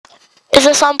Is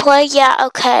this on play? Yeah,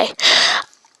 okay.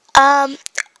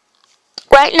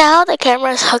 Right now the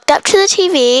camera is hooked up to the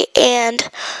TV, and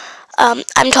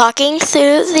I'm talking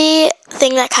through the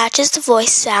thing that catches the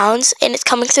voice sounds, and it's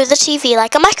coming through the TV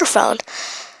like a microphone.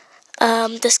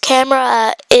 This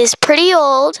camera is pretty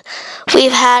old.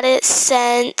 We've had it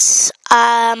since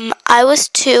I was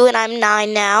 2 and I'm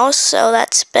 9 now, so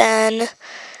that's been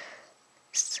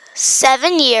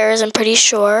 7 years, I'm pretty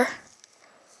sure.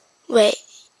 Wait.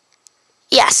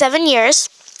 Yeah, 7 years.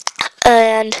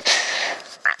 And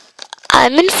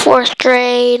I'm in 4th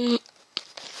grade,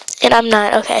 and I'm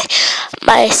 9. Okay.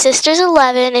 My sister's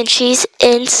 11, and she's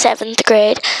in 7th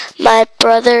grade. My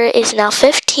brother is now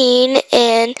 15,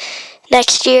 and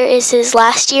next year is his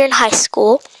last year in high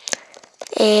school.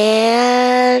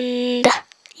 And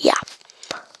yeah,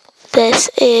 this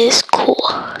is cool.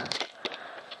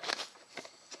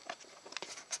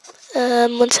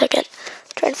 1 second.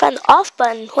 Trying to find the off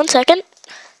button. 1 second.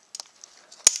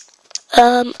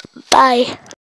 Bye.